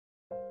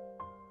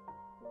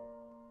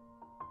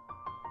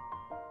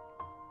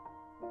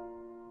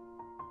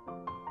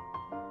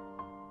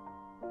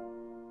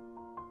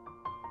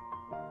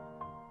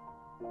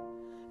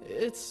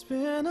It's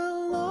been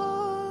a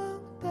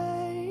long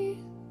day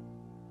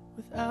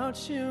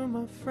without you,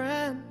 my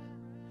friend,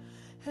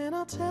 and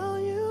I'll tell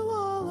you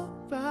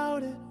all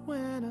about it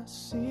when I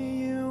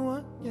see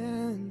you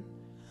again.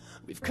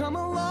 We've come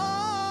a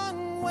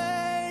long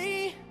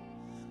way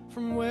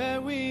from where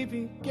we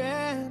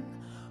began.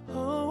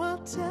 Oh,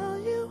 I'll tell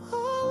you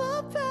all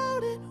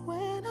about it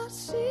when I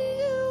see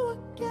you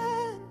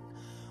again.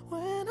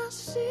 When I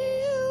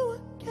see you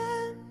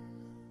again.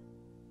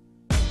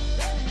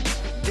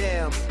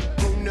 Damn,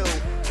 who knew?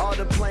 All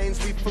the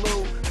planes we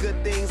flew,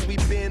 good things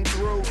we've been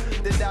through.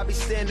 That I'll be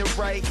standing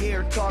right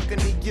here talking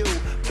to you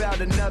about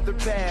another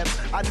path.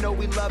 I know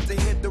we love to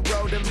hit the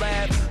road and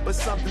laugh, but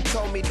something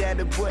told me that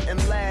it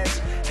wouldn't last.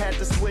 Had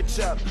to switch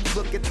up,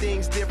 look at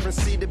things different,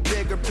 see the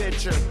bigger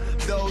picture.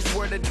 Those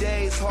were the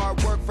days,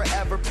 hard work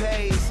forever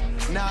pays.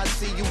 Now I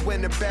see you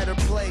in a better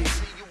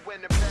place.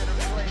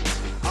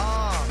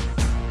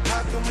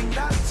 How can we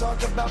not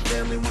talk about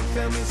family when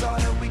family's all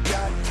that we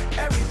got?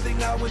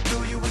 Everything I went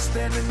through, you were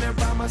standing there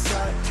by my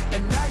side,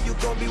 and now you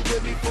gon' be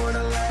with me for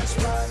the last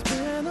ride. It's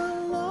been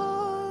a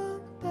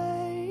long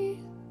day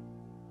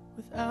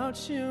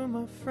without you,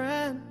 my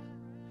friend,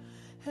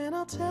 and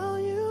I'll tell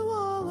you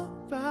all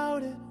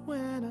about it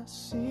when I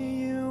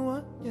see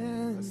you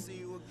again.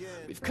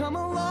 We've come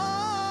a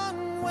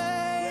long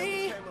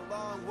way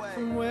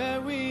from where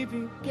we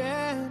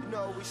began.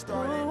 Oh,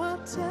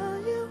 I'll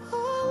tell you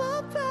all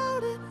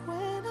about it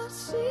when I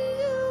see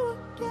you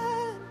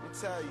again.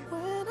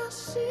 When I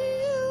see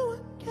you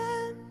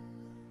again.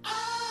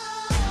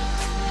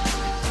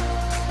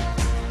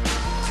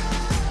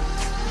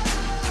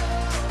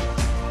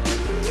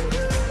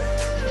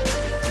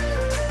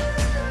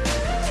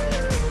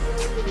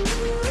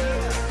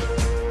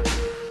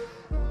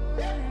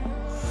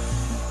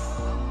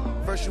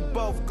 First you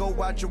both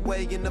go out your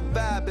way and the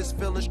vibe is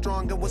feeling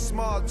strong, and what's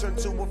small turn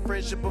to a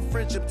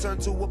friendship turn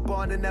to a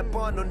bond, and that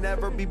bond will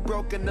never be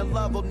broken, the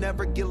love will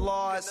never get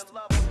lost.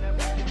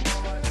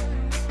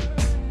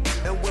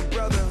 And when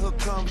brotherhood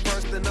come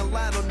first, then the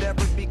line will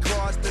never be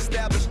crossed.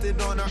 Established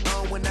it on our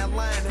own when that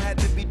line had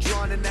to be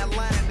drawn, and that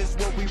line is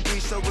what we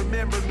reach, so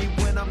remember me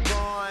when I'm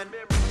gone.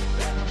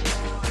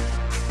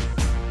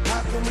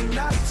 How can we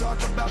not talk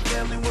about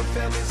family when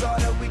family's all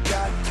that we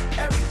got?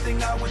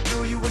 Everything I went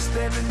through, you were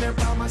standing there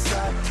by my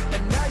side,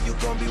 and now you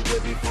gon' be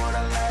with me for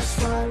the last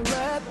ride. So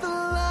let the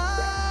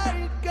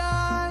light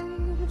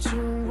guide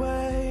your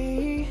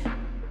way.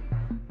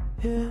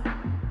 Yeah.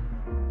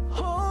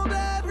 Hold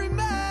every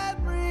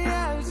memory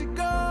as you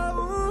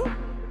go,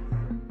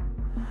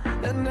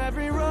 and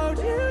every road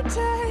you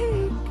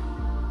take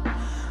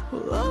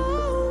will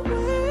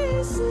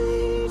always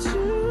lead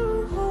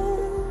you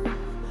home.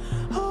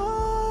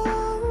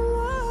 Oh,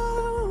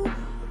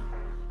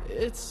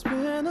 it's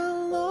been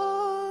a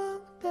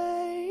long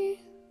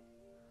day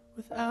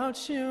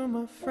without you,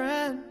 my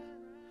friend,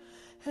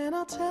 and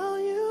I'll tell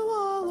you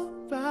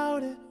all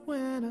about it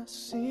when I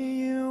see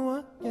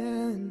you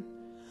again.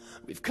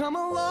 We've come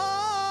a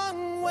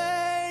long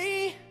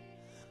way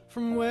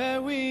from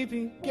where we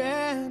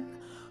began.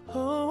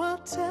 Oh, I'll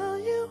tell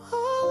you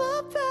all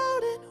about